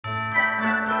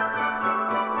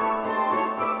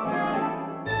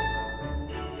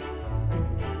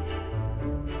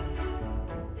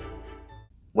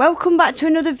Welcome back to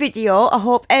another video. I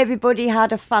hope everybody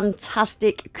had a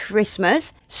fantastic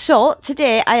Christmas. So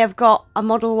today I have got a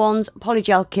Modelones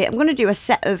Polygel kit. I'm going to do a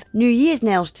set of New Year's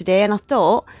nails today, and I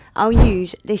thought I'll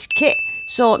use this kit.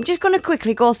 So I'm just going to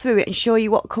quickly go through it and show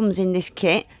you what comes in this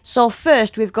kit. So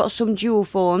first we've got some dual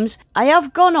foams. I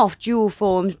have gone off dual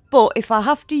foams, but if I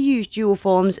have to use dual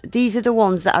foams, these are the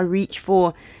ones that I reach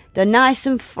for. They're nice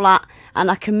and flat,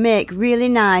 and I can make really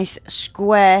nice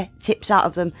square tips out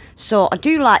of them. So I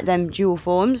do like them dual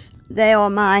foams. They are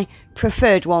my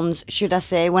preferred ones, should I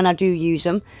say, when I do use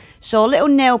them. So a little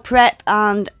nail prep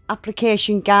and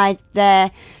application guide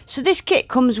there. So this kit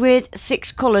comes with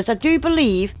 6 colours. I do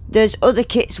believe there's other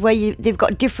kits where they've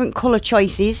got different colour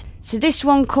choices. So this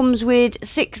one comes with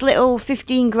 6 little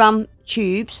 15-gram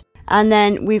tubes. And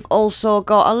then we've also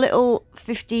got a little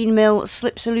 15mm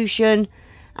slip solution.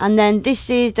 And then this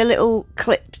is the little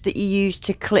clips that you use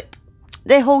to clip.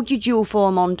 They hold your dual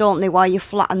foam on, don't they, while you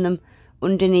flatten them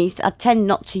underneath. I tend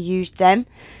not to use them.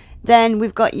 Then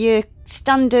we've got your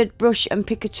standard brush and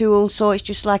picker tool. So it's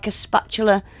just like a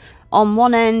spatula on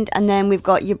one end. And then we've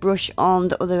got your brush on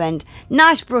the other end.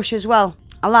 Nice brush as well.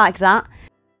 I like that.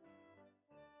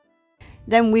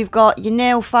 Then we've got your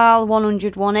nail file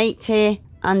 100-180.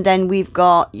 And then we've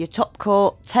got your top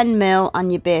coat 10mm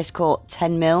and your base coat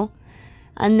 10mm.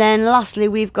 And then lastly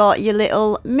we've got your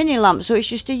little mini lamp. So it's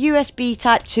just a USB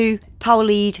type 2 power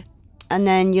lead. And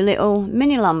then your little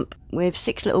mini lamp with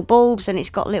 6 little bulbs, and it's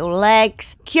got little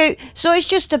legs. Cute. So it's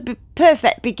just a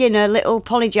perfect beginner little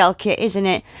polygel kit, isn't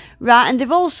it? Right, and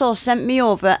they've also sent me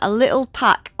over a little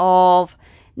pack of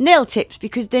nail tips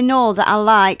because they know that I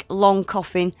like long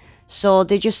coffin. So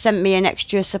they just sent me an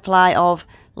extra supply of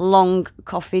long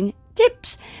coffin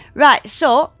tips. Right,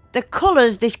 so the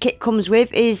colours this kit comes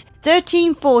with is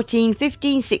 13, 14,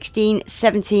 15, 16,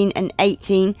 17 and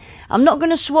 18. I'm not going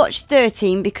to swatch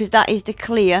 13 because that is the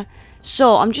clear.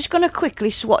 So I'm just going to quickly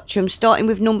swatch them, starting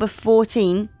with number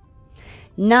 14.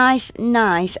 Nice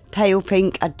pale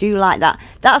pink. I do like that.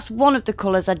 That's one of the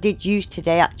colours I did use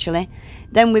today actually.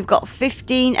 Then we've got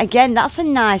 15. Again, that's a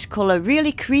nice colour.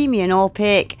 Really creamy and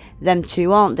opaque. Them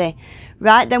two, aren't they?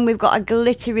 Right, then we've got a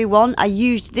glittery one. I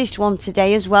used this one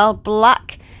today as well.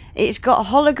 Black. It's got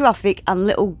holographic and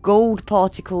little gold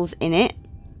particles in it.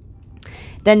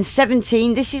 Then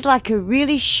 17, this is like a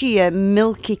really sheer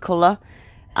milky colour,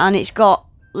 and it's got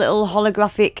little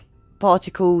holographic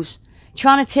particles.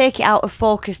 Trying to take it out of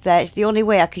focus there, it's the only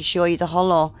way I can show you the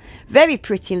holo. Very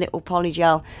pretty little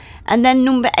polygel. And then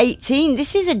number 18,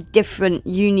 this is a different,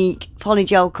 unique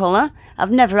polygel colour. I've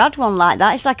never had one like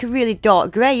that. It's like a really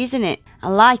dark grey, isn't it? I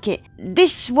like it.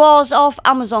 This was off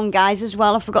Amazon, guys, as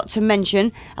well. I forgot to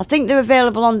mention. I think they're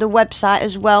available on the website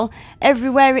as well.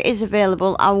 Everywhere it is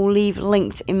available, I will leave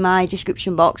links in my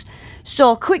description box.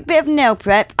 So, quick bit of nail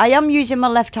prep. I am using my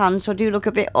left hand, so I do look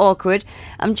a bit awkward.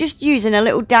 I'm just using a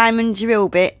little diamond drill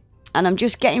bit, and I'm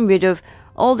just getting rid of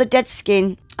all the dead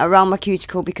skin around my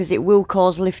cuticle because it will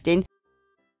cause lifting.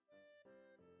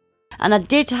 And I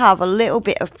did have a little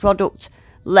bit of product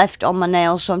left on my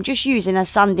nails, so I'm just using a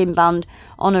sanding band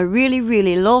on a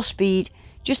really low speed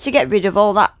just to get rid of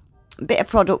all that bit of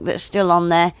product that's still on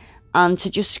there, and to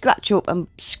just scratch up and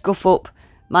scuff up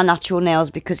my natural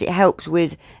nails because it helps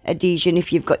with adhesion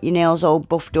if you've got your nails all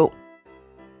buffed up.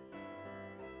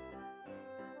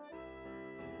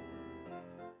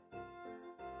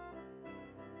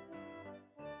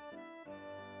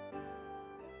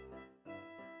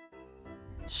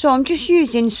 So I'm just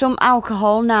using some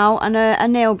alcohol now and a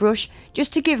nail brush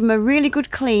just to give them a really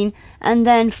good clean. And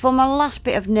then for my last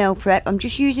bit of nail prep, I'm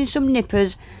just using some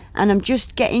nippers, and I'm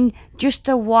just getting just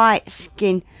the white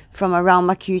skin from around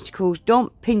my cuticles.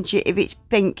 Don't pinch it if it's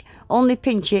pink, only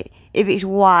pinch it if it's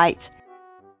white.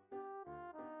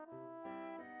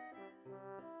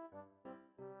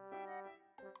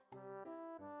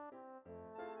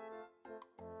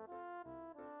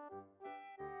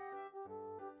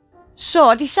 So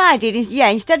I decided, yeah,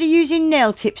 instead of using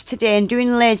nail tips today and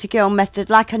doing laser girl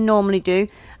method like I normally do,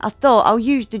 I thought I'll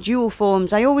use the dual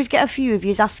foams. I always get a few of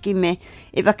you asking me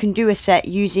if I can do a set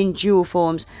using dual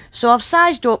foams. So I've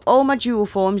sized up all my dual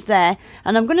foams there,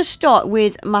 and I'm going to start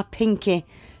with my pinky.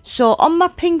 So on my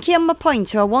pinky and my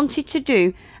pointer, I wanted to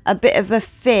do a bit of a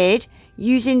fade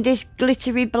using this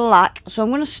glittery black. So I'm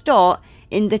going to start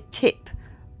in the tip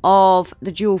of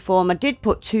the dual foam. I did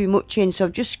put too much in, so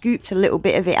I've just scooped a little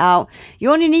bit of it out.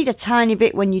 You only need a tiny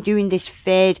bit when you're doing this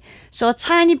fade, so a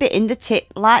tiny bit in the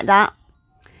tip like that,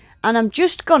 and I'm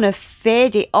just gonna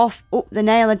fade it off up the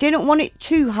nail. I didn't want it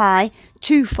too high,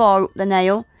 too far up the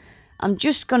nail. I'm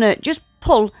just gonna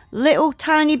pull little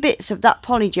tiny bits of that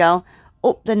polygel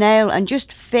up the nail and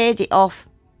just fade it off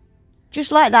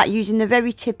just like that, using the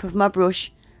very tip of my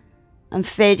brush, and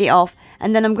fade it off.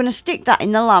 And then I'm going to stick that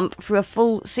in the lamp for a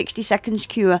full 60 seconds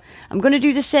cure. I'm going to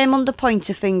do the same on the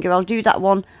pointer finger. I'll do that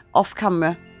one off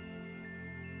camera.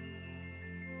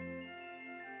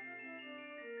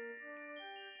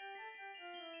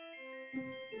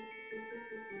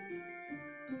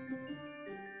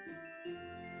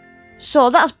 So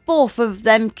that's both of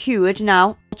them cured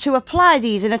now. To apply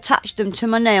these and attach them to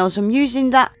my nails, I'm using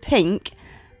that pink,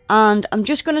 and I'm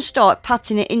just going to start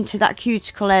patting it into that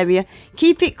cuticle area.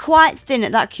 Keep it quite thin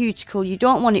at that cuticle. You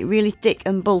don't want it really thick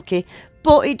and bulky,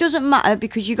 but it doesn't matter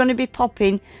because you're going to be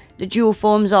popping the jewel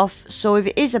forms off. So if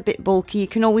it is a bit bulky, you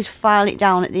can always file it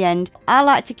down at the end. I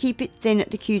like to keep it thin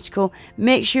at the cuticle.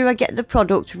 Make sure I get the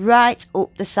product right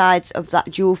up the sides of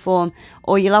that jewel form,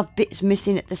 or you'll have bits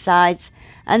missing at the sides.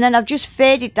 And then I've just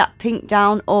faded that pink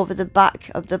down over the back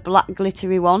of the black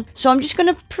glittery one. So I'm just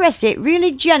going to press it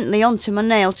really gently onto my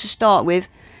nail to start with,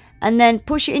 and then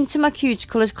push it into my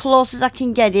cuticle as close as I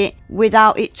can get it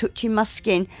without it touching my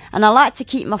skin. And I like to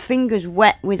keep my fingers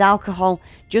wet with alcohol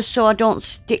just so I don't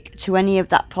stick to any of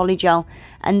that polygel.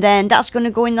 And then that's going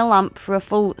to go in the lamp for a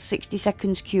full 60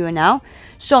 seconds cure now.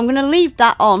 So I'm going to leave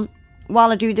that on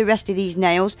while I do the rest of these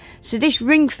nails. So this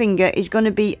ring finger is going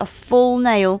to be a full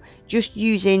nail just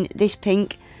using this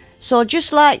pink. So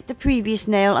just like the previous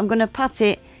nail, I'm going to pat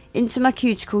it into my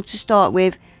cuticle to start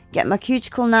with, get my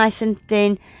cuticle nice and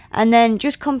thin, and then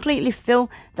just completely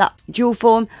fill that jewel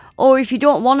form. Or if you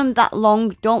don't want them that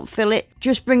long, don't fill it,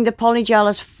 just bring the polygel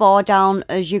as far down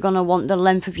as you're going to want the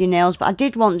length of your nails. But I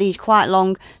did want these quite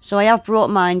long, so I have brought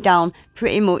mine down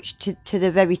pretty much to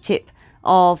the very tip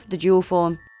of the jewel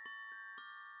form.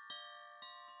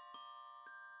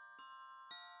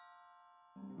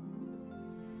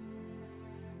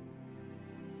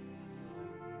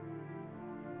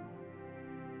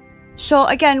 So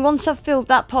again, once I've filled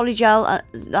that polygel,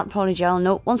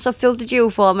 once I've filled the jewel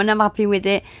form and I'm happy with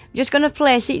it, I'm just going to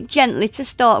place it gently to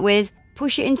start with,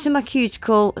 push it into my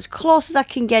cuticle as close as I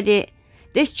can get it.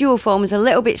 This jewel form is a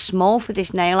little bit small for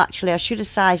this nail, actually. I should have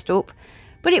sized up,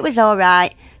 but it was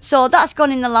alright. So that's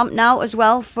gone in the lamp now as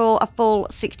well for a full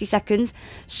 60 seconds.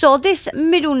 So this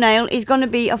middle nail is going to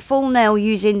be a full nail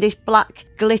using this black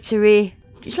glittery,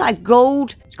 it's like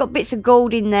gold. It's got bits of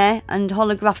gold in there and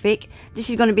holographic. This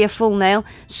is going to be a full nail.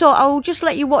 So I'll just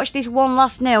let you watch this one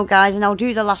last nail, guys, and I'll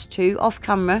do the last two off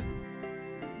camera.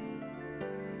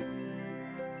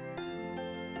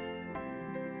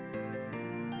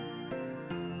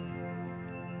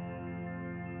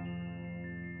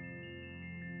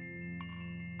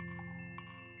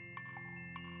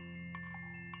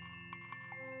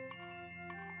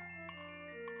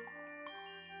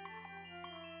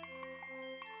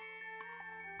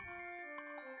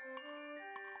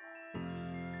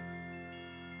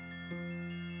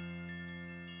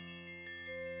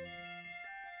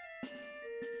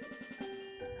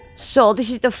 So this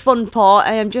is the fun part.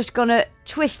 I am just going to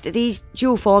twist these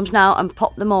jewel forms now and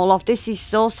pop them all off. This is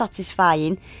so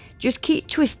satisfying. Just keep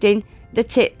twisting the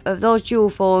tip of those jewel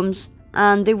forms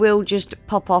and they will just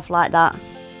pop off like that.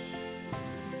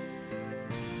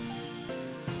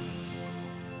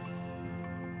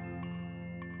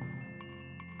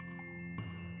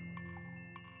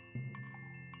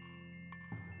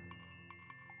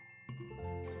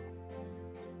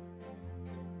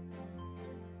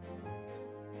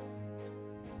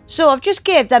 So I've just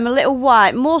gave them a little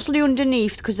wipe, mostly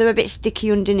underneath because they're a bit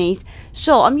sticky underneath.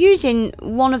 So I'm using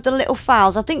one of the little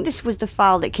files. I think this was the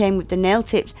file that came with the nail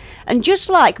tips. And just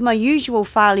like my usual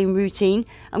filing routine,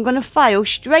 I'm going to file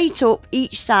straight up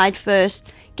each side first.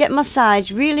 Get my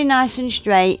sides really nice and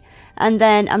straight. And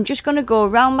then I'm just going to go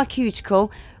around my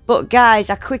cuticle. But guys,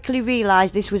 I quickly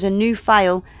realised this was a new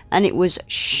file and it was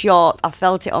sharp. I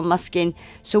felt it on my skin.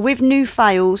 So with new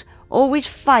files, always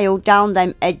file down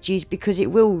them edges because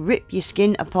it will rip your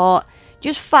skin apart.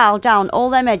 Just file down all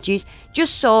them edges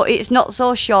just so it's not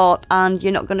so sharp and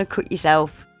you're not going to cut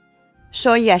yourself.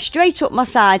 So yeah, straight up my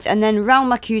sides and then round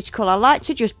my cuticle. I like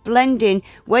to just blend in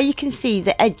where you can see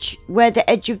the edge, where the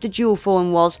edge of the jewel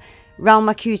form was, round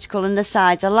my cuticle and the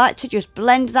sides. I like to just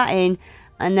blend that in.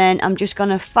 And then I'm just going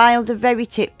to file the very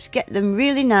tips, get them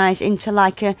really nice into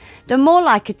like a, they're more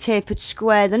like a tapered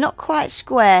square. They're not quite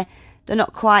square, they're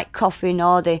not quite coffin,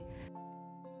 are they?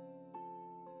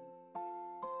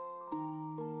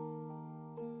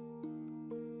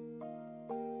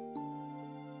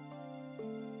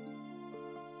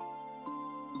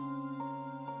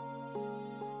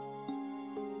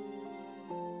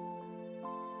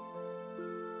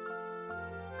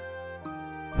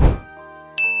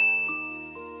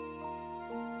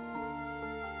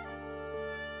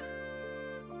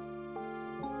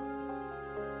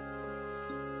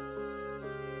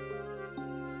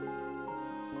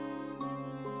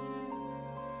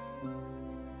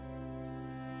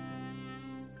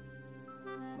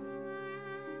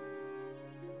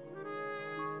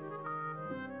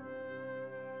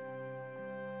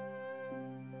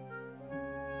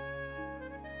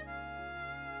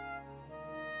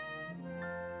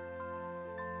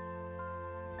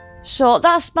 So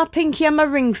that's my pinky and my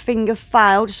ring finger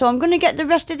filed. So I'm going to get the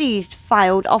rest of these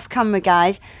filed off camera,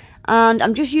 guys. And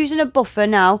I'm just using a buffer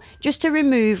now just to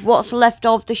remove what's left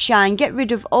of the shine. Get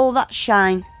rid of all that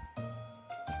shine.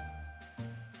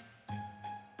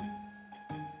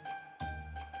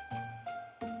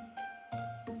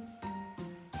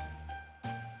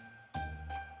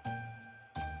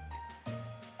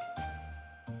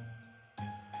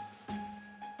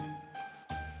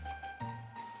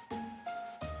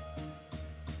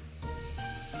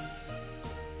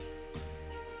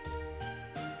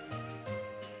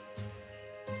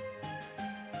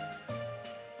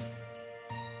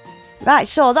 Right,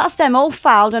 so that's them all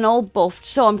filed and all buffed.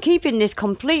 So I'm keeping this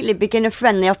completely beginner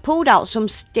friendly. I've pulled out some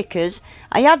stickers.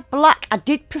 I had black. I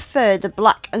did prefer the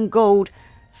black and gold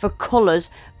for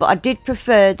colours, but I did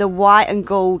prefer the white and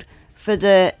gold for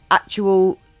the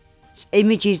actual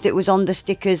images that was on the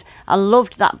stickers. I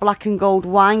loved that black and gold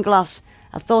wine glass.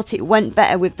 I thought it went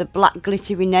better with the black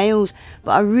glittery nails,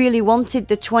 but I really wanted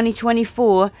the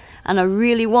 2024 and I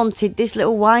really wanted this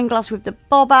little wine glass with the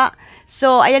bob hat,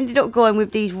 so I ended up going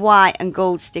with these white and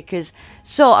gold stickers.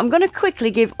 So I'm going to quickly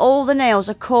give all the nails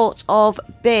a coat of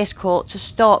base coat to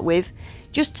start with,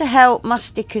 just to help my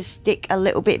stickers stick a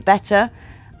little bit better,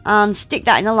 and stick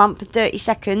that in a lamp for 30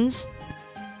 seconds.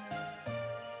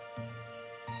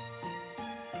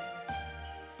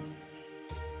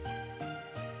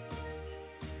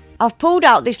 I've pulled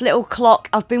out this little clock.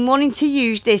 I've been wanting to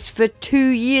use this for 2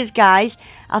 years, guys.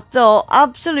 I thought,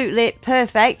 absolutely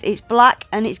perfect. It's black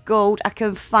and it's gold. I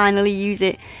can finally use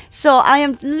it. So I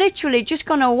am literally just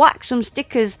going to whack some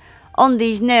stickers on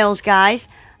these nails, guys,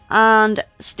 and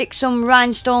stick some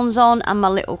rhinestones on and my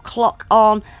little clock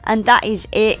on, and that is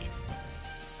it.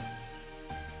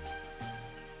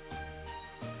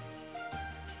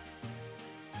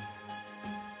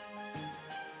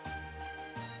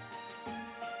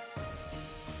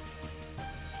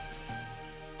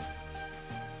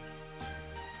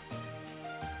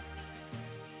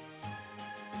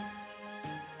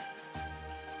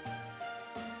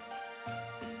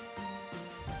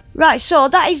 Right, so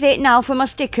that is it now for my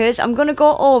stickers. I'm going to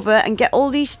go over and get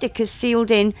all these stickers sealed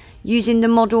in using the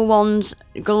Modelones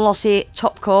glossy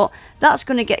top coat. That's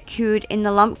going to get cured in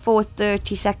the lamp for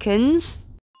 30 seconds.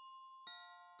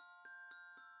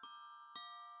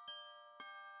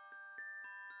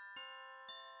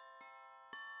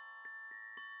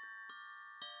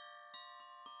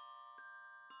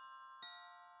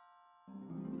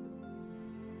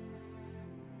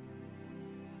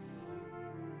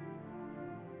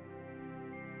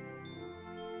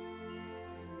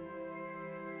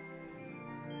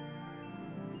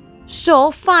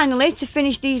 So finally, to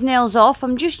finish these nails off,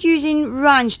 I'm just using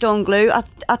rhinestone glue.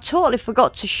 I totally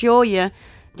forgot to show you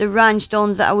the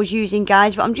rhinestones that I was using,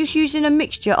 guys, but I'm just using a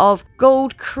mixture of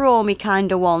gold chromey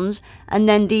kind of ones and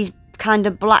then these kind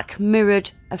of black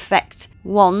mirrored effect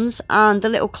ones and the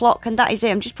little clock, and that is it.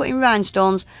 I'm just putting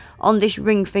rhinestones on this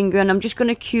ring finger and I'm just going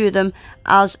to cure them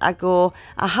as I go.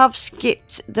 I have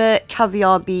skipped the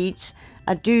caviar beads.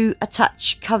 I do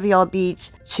attach caviar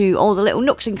beads to all the little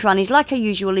nooks and crannies like I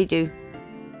usually do.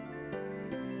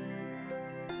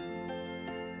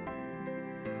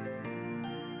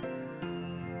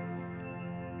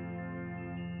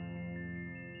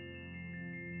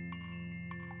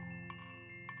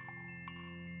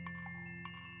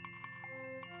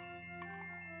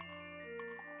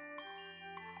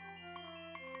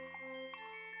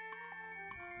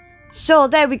 So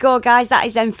there we go, guys, that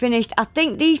is then finished. I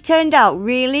think these turned out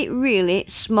really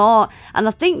smart, and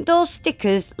I think those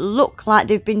stickers look like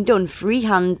they've been done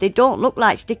freehand. They don't look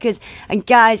like stickers. And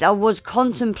guys, I was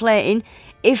contemplating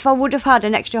if I would have had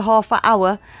an extra half an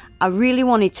hour. I really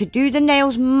wanted to do the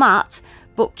nails matte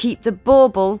but keep the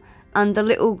bauble and the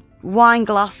little wine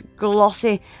glass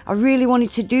glossy. I really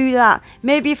wanted to do that.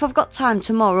 Maybe if I've got time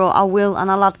tomorrow I will,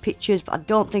 and I'll add pictures, but I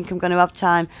don't think I'm going to have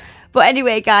time. But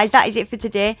anyway, guys, that is it for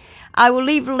today. I will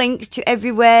leave links to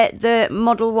everywhere the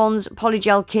Modelones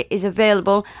Polygel kit is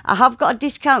available. I have got a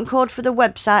discount code for the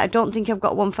website. I don't think I've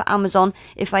got one for Amazon.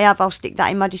 If I have, I'll stick that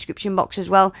in my description box as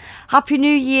well. Happy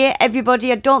New Year,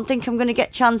 everybody. I don't think I'm going to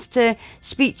get a chance to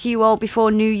speak to you all before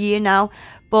New Year now.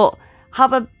 But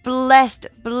have a blessed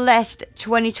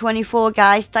 2024,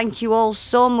 guys. Thank you all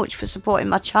so much for supporting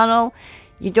my channel.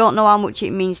 You don't know how much it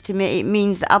means to me. It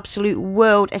means the absolute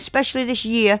world, especially this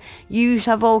year. You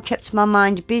have all kept my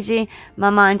mind busy, my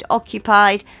mind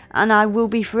occupied, and I will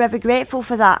be forever grateful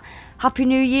for that. Happy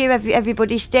New Year,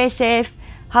 everybody. Stay safe,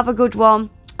 have a good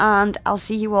one, and I'll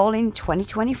see you all in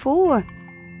 2024.